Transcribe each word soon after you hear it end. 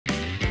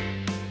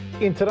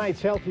In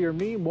tonight's Healthier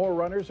Me, more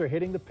runners are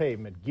hitting the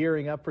pavement,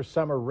 gearing up for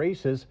summer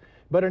races,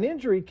 but an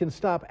injury can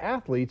stop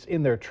athletes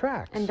in their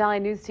tracks. And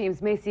Valley News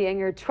Team's Macy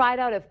Enger tried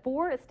out a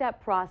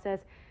 4-step process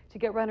to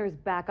get runners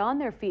back on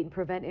their feet and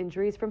prevent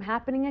injuries from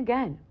happening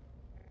again.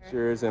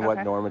 And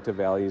what normative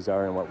values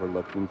are and what we're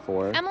looking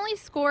for. Emily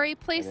Scory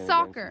plays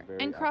soccer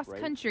and cross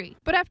country,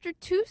 but after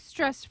 2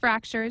 stress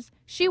fractures,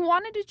 she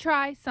wanted to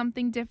try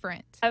something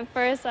different. At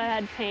first I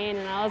had pain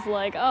and I was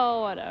like,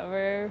 oh,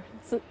 whatever,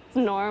 it's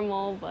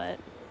normal, but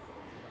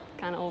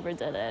kind of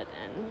overdid it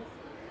and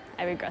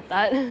I regret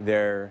that.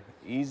 They're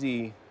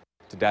easy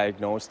to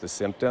diagnose the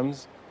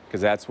symptoms because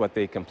that's what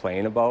they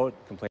complain about.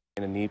 Complain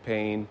of knee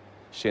pain,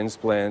 shin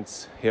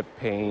splints, hip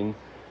pain.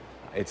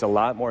 It's a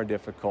lot more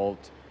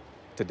difficult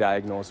to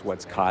diagnose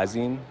what's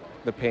causing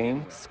the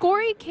pain.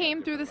 Scory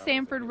came through the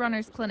Sanford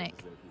Runners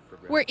Clinic,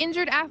 where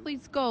injured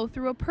athletes go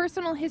through a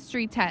personal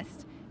history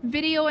test,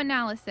 video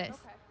analysis,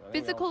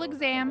 physical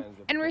exam,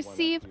 and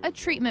receive a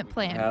treatment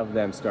plan. Have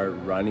them start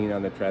running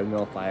on the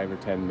treadmill 5 or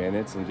 10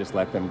 minutes and just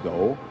let them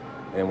go.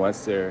 And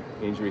once their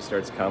injury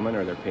starts coming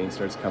or their pain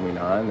starts coming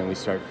on, then we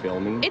start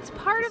filming. It's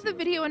part of the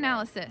video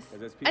analysis,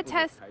 a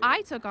test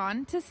I took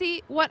on to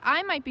see what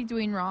I might be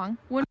doing wrong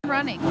when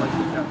running.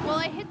 While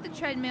I hit the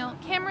treadmill,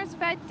 cameras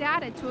fed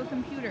data to a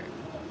computer,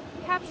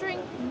 capturing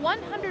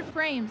 100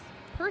 frames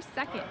per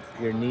second.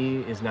 Your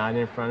knee is not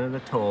in front of the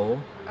toe.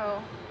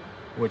 Oh.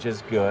 Which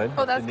is good.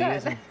 Oh, that's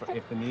good.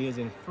 If the knee is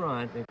in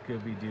front, it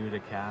could be due to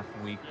calf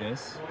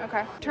weakness.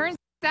 Okay. Turns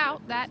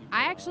out that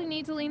I actually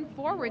need to lean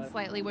forward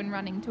slightly when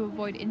running to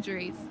avoid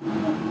injuries.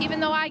 Even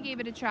though I gave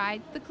it a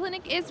try, the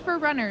clinic is for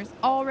runners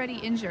already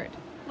injured,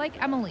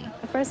 like Emily.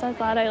 At first I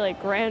thought I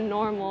ran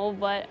normal,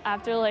 but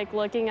after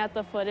looking at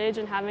the footage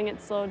and having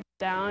it slowed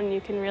down, you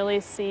can really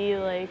see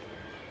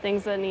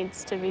things that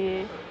needs to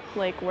be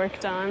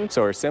worked on.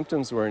 So her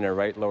symptoms were in her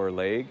right lower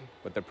leg,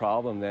 but the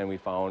problem then we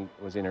found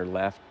was in her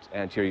left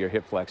anterior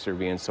hip flexor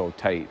being so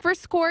tight. For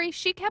Scory,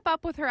 she kept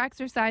up with her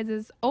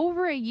exercises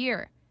over a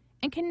year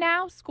and can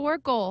now score a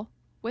goal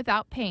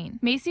without pain.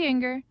 Macy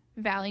Enger,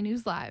 Valley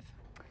News Live.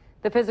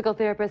 The physical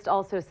therapist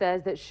also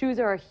says that shoes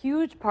are a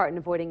huge part in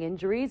avoiding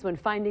injuries. When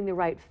finding the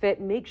right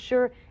fit, make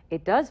sure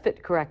it does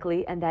fit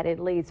correctly and that it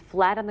lays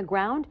flat on the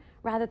ground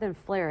rather than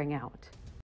flaring out.